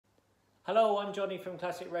Hello, I'm Johnny from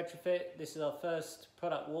Classic Retrofit. This is our first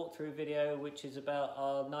product walkthrough video, which is about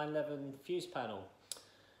our 911 fuse panel.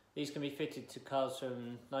 These can be fitted to cars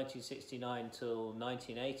from 1969 till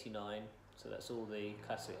 1989, so that's all the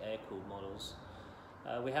classic air-cooled models.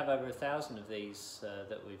 We have over 1,000 of these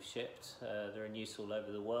that we've shipped. They're in use all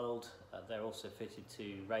over the world. They're also fitted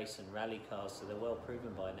to race and rally cars, so they're well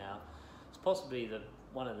proven by now. It's possibly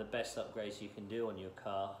one of the best upgrades you can do on your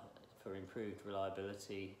car for improved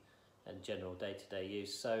reliability and general day-to-day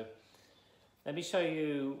use. So let me show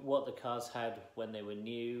you what the cars had when they were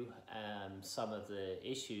new, some of the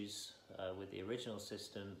issues with the original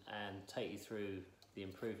system, and take you through the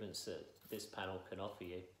improvements that this panel can offer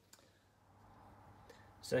you.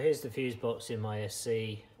 So here's the fuse box in my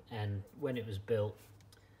SC, and when it was built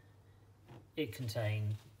it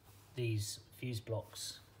contained these fuse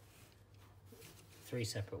blocks, 3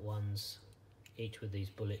 separate ones, each with these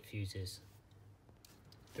bullet fuses.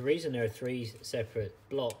 The reason there are 3 separate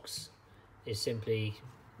blocks is simply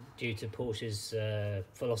due to Porsche's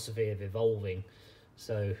philosophy of evolving.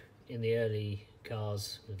 So in the early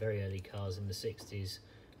cars, the very early cars in the 60s,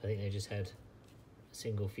 I think they just had a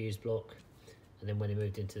single fuse block, and then when they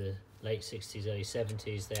moved into the late 60s, early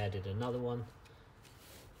 70s, they added another one,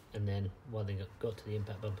 and then when they got to the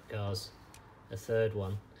impact bumper cars, a third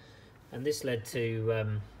one. And this led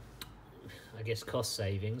to I guess cost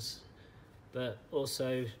savings, but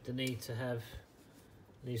also the need to have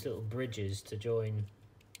these little bridges to join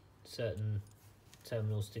certain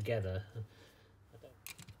terminals together.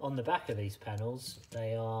 On the back of these panels,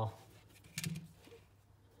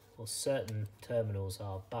 certain terminals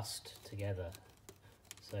are bussed together.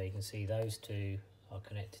 So you can see those 2 are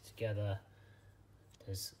connected together.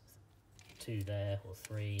 There's 2 there, or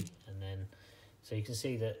 3, and then, so you can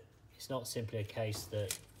see that it's not simply a case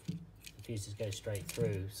that fuses go straight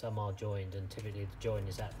through. Some are joined, and typically the join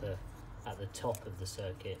is at the top of the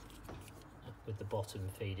circuit, with the bottom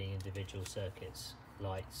feeding individual circuits,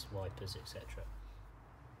 lights, wipers, etc.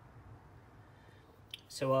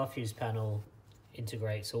 So our fuse panel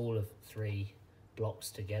integrates all of 3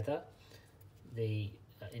 blocks together. The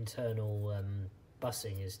internal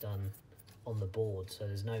bussing is done on the board, so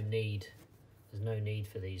there's no need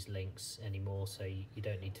for these links anymore, so you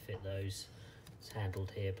don't need to fit those. It's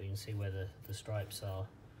handled here, but you can see where the stripes are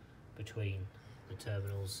between the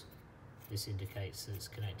terminals. This indicates that it's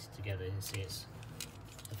connected together. You can see it's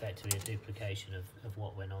effectively a duplication of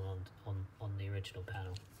what went on the original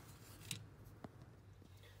panel.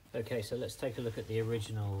 Okay, so let's take a look at the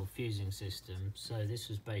original fusing system. So this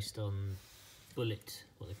was based on bullet,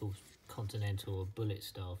 what they call continental or bullet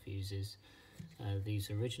style fuses. These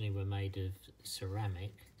originally were made of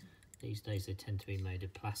ceramic. These days they tend to be made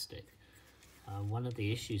of plastic. One of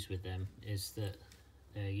the issues with them is that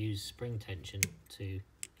they use spring tension to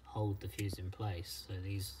hold the fuse in place. So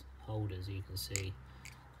these holders, you can see,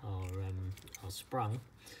 are sprung,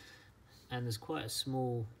 and there's quite a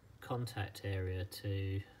small contact area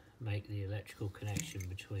to make the electrical connection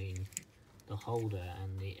between the holder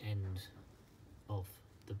and the end of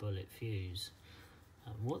the bullet fuse.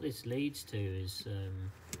 What this leads to is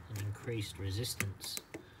an increased resistance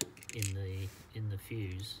in the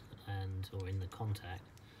fuse or in the contact,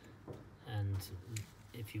 and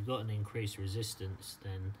if you've got an increased resistance,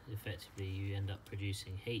 then effectively you end up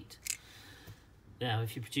producing heat. Now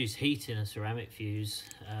if you produce heat in a ceramic fuse,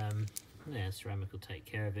 ceramic will take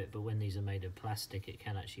care of it, but when these are made of plastic it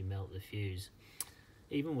can actually melt the fuse.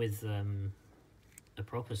 Even with a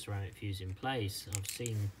proper ceramic fuse in place, I've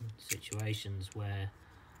seen situations where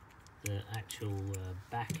the actual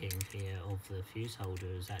backing here of the fuse holder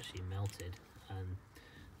is actually melted, and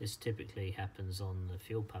this typically happens on the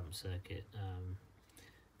fuel pump circuit,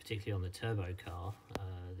 particularly on the turbo car,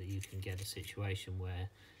 that you can get a situation where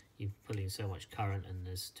you're pulling so much current and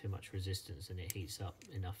there's too much resistance and it heats up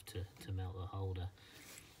enough to melt the holder.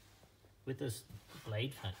 With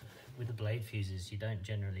the blade fuses, you don't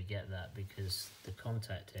generally get that because the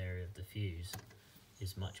contact area of the fuse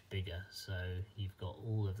is much bigger, so you've got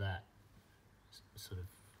all of that sort of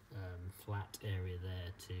flat area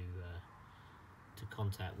there to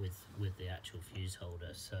contact with the actual fuse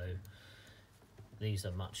holder. So these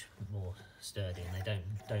are much more sturdy, and they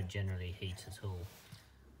don't generally heat at all.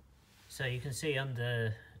 So you can see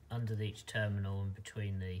under each terminal and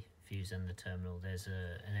between the fuse and the terminal, there's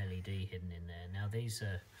an LED hidden in there. Now these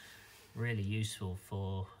are really useful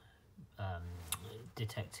for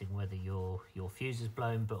detecting whether your fuse is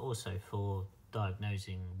blown, but also for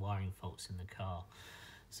diagnosing wiring faults in the car.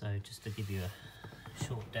 So just to give you a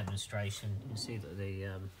short demonstration, you can see that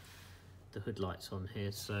the hood light's on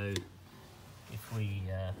here. So if we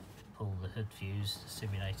pull the hood fuse to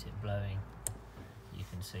simulate it blowing, you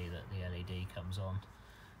can see that the LED comes on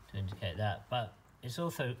to indicate that. But it's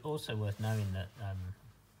also worth knowing that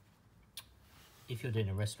if you're doing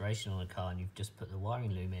a restoration on a car and you've just put the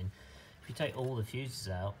wiring loom in, if you take all the fuses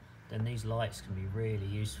out, then these lights can be really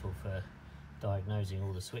useful for diagnosing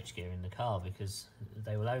all the switchgear in the car, because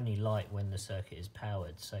they will only light when the circuit is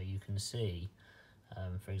powered. So you can see,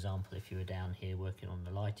 for example, if you were down here working on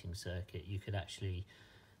the lighting circuit, you could actually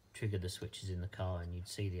trigger the switches in the car and you'd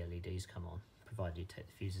see the LEDs come on, provided you take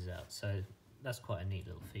the fuses out. So that's quite a neat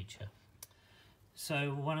little feature. So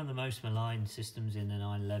one of the most maligned systems in the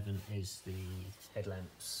 911 is the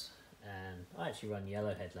headlamps, and I actually run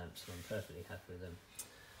yellow headlamps and I'm perfectly happy with them.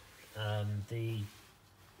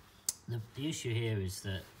 The issue here is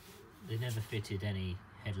that they never fitted any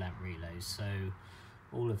headlamp relays, so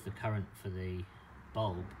all of the current for the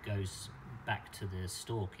bulb goes back to the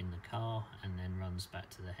stalk in the car and then runs back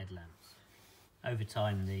to the headlamps. Over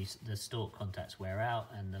time the stalk contacts wear out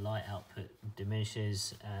and the light output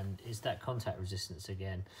diminishes, and it's that contact resistance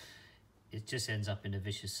again. It just ends up in a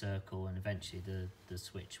vicious circle, and eventually the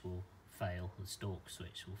switch will fail, the stalk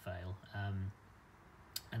switch will fail.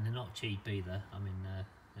 And they're not cheap either. I mean, they're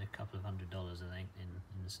a couple of $100 I think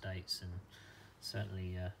in the States, and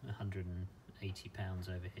certainly £180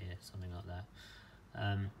 over here, something like that.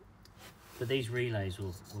 But these relays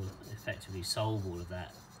will effectively solve all of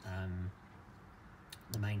that.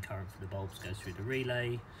 The main current for the bulbs goes through the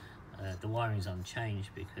relay. The wiring is unchanged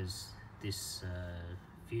because this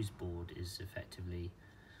fuse board is effectively,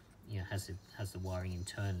 has the wiring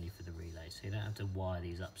internally for the relay, so you don't have to wire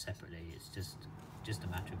these up separately. It's just a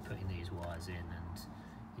matter of putting these wires in,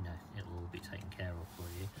 and it'll all be taken care of for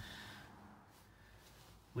you.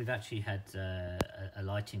 We've actually had a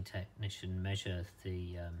lighting technician measure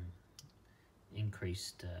the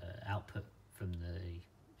increased output from the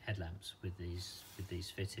headlamps with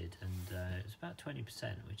these fitted, and it's about 20%,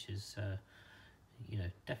 which is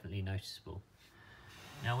definitely noticeable.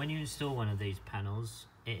 Now when you install one of these panels,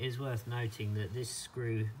 it is worth noting that this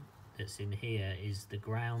screw that's in here is the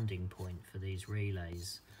grounding point for these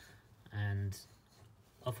relays, and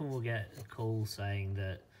often we'll get a call saying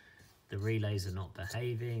that the relays are not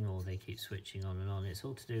behaving or they keep switching on and on. It's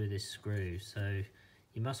all to do with this screw, so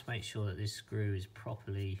you must make sure that this screw is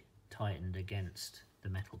properly tightened against the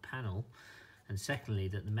metal panel, and secondly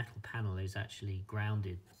that the metal panel is actually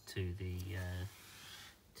grounded to the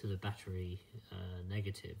battery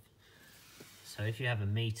negative. So if you have a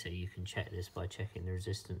meter, you can check this by checking the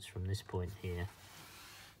resistance from this point here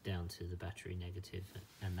down to the battery negative,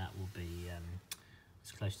 and that will be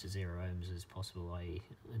as close to 0 ohms as possible, i.e.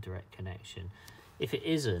 a direct connection. If it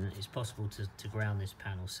isn't, it's possible to ground this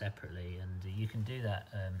panel separately, and you can do that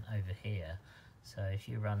over here. So if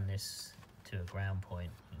you run this to a ground point,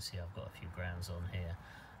 you can see I've got a few grounds on here,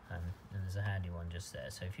 and there's a handy one just there.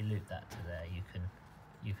 So if you loop that to there, you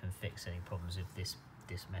can fix any problems if this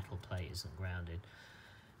metal plate isn't grounded.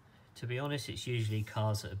 To be honest, it's usually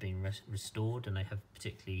cars that have been restored and they have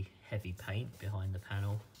particularly heavy paint behind the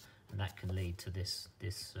panel, and that can lead to this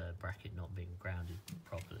bracket not being grounded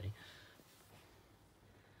properly.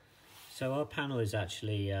 So our panel is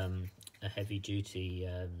actually a heavy duty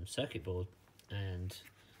circuit board, and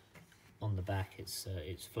on the back it's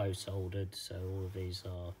flow soldered, so all of these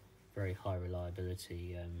are very high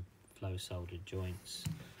reliability flow soldered joints.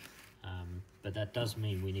 But that does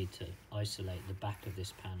mean we need to isolate the back of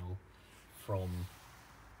this panel from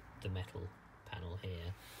the metal panel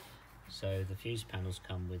here. So the fuse panels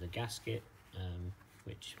come with a gasket,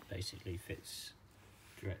 which basically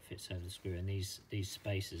direct fits over the screw, and these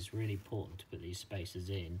spacers, really important to put these spacers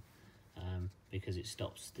in, because it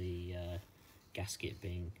stops the gasket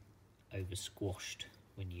being over squashed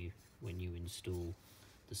when you install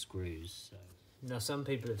the screws. So. Now some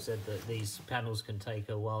people have said that these panels can take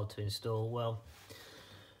a while to install. Well,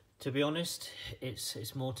 to be honest,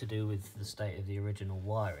 it's more to do with the state of the original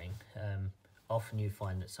wiring. Often you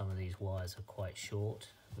find that some of these wires are quite short,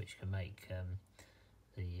 which can make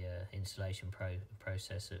the installation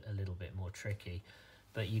process a little bit more tricky.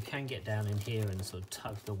 But you can get down in here and sort of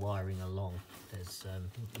tug the wiring along. There's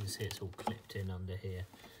you can see it's all clipped in under here,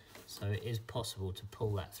 so it is possible to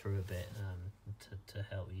pull that through a bit to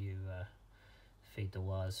help you feed the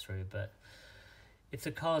wires through. But if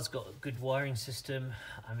the car's got a good wiring system,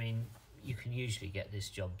 I mean, you can usually get this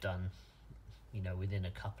job done, within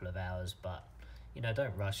a couple of hours. But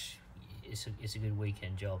don't rush. It's a good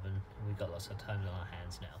weekend job, and we've got lots of time on our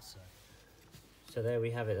hands now. So there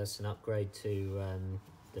we have it. That's an upgrade to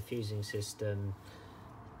the fusing system.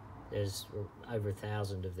 There's over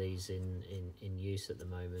 1,000 of these in use at the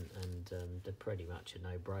moment, and they're pretty much a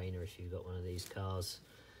no-brainer if you've got one of these cars.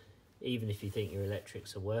 Even if you think your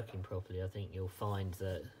electrics are working properly, I think you'll find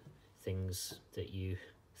that things that you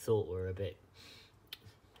thought were a bit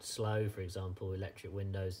slow, for example electric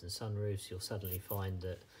windows and sunroofs, you'll suddenly find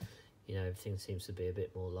that, you know, everything seems to be a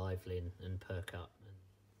bit more lively and perk up.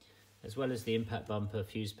 As well as the impact bumper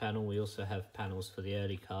fuse panel, we also have panels for the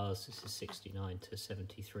early cars. This is 69 to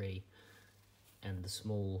 73, and the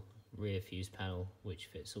small rear fuse panel, which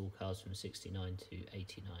fits all cars from 69 to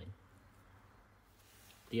 89.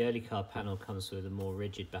 The early car panel comes with a more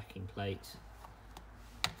rigid backing plate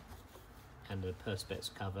and a perspex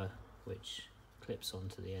cover, which clips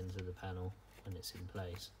onto the ends of the panel when it's in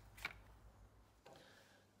place.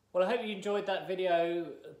 Well, I hope you enjoyed that video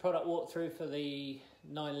product walkthrough for the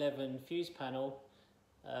 911 fuse panel.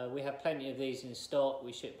 We have plenty of these in stock.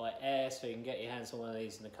 We ship by air, so you can get your hands on one of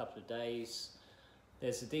these in a couple of days.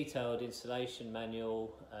 There's a detailed installation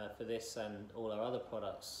manual for this and all our other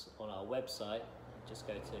products on our website. Just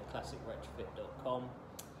go to classicretrofit.com.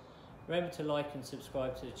 Remember to like and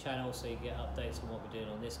subscribe to the channel so you get updates on what we're doing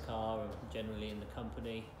on this car and generally in the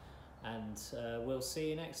company. And we'll see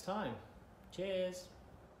you next time. Cheers!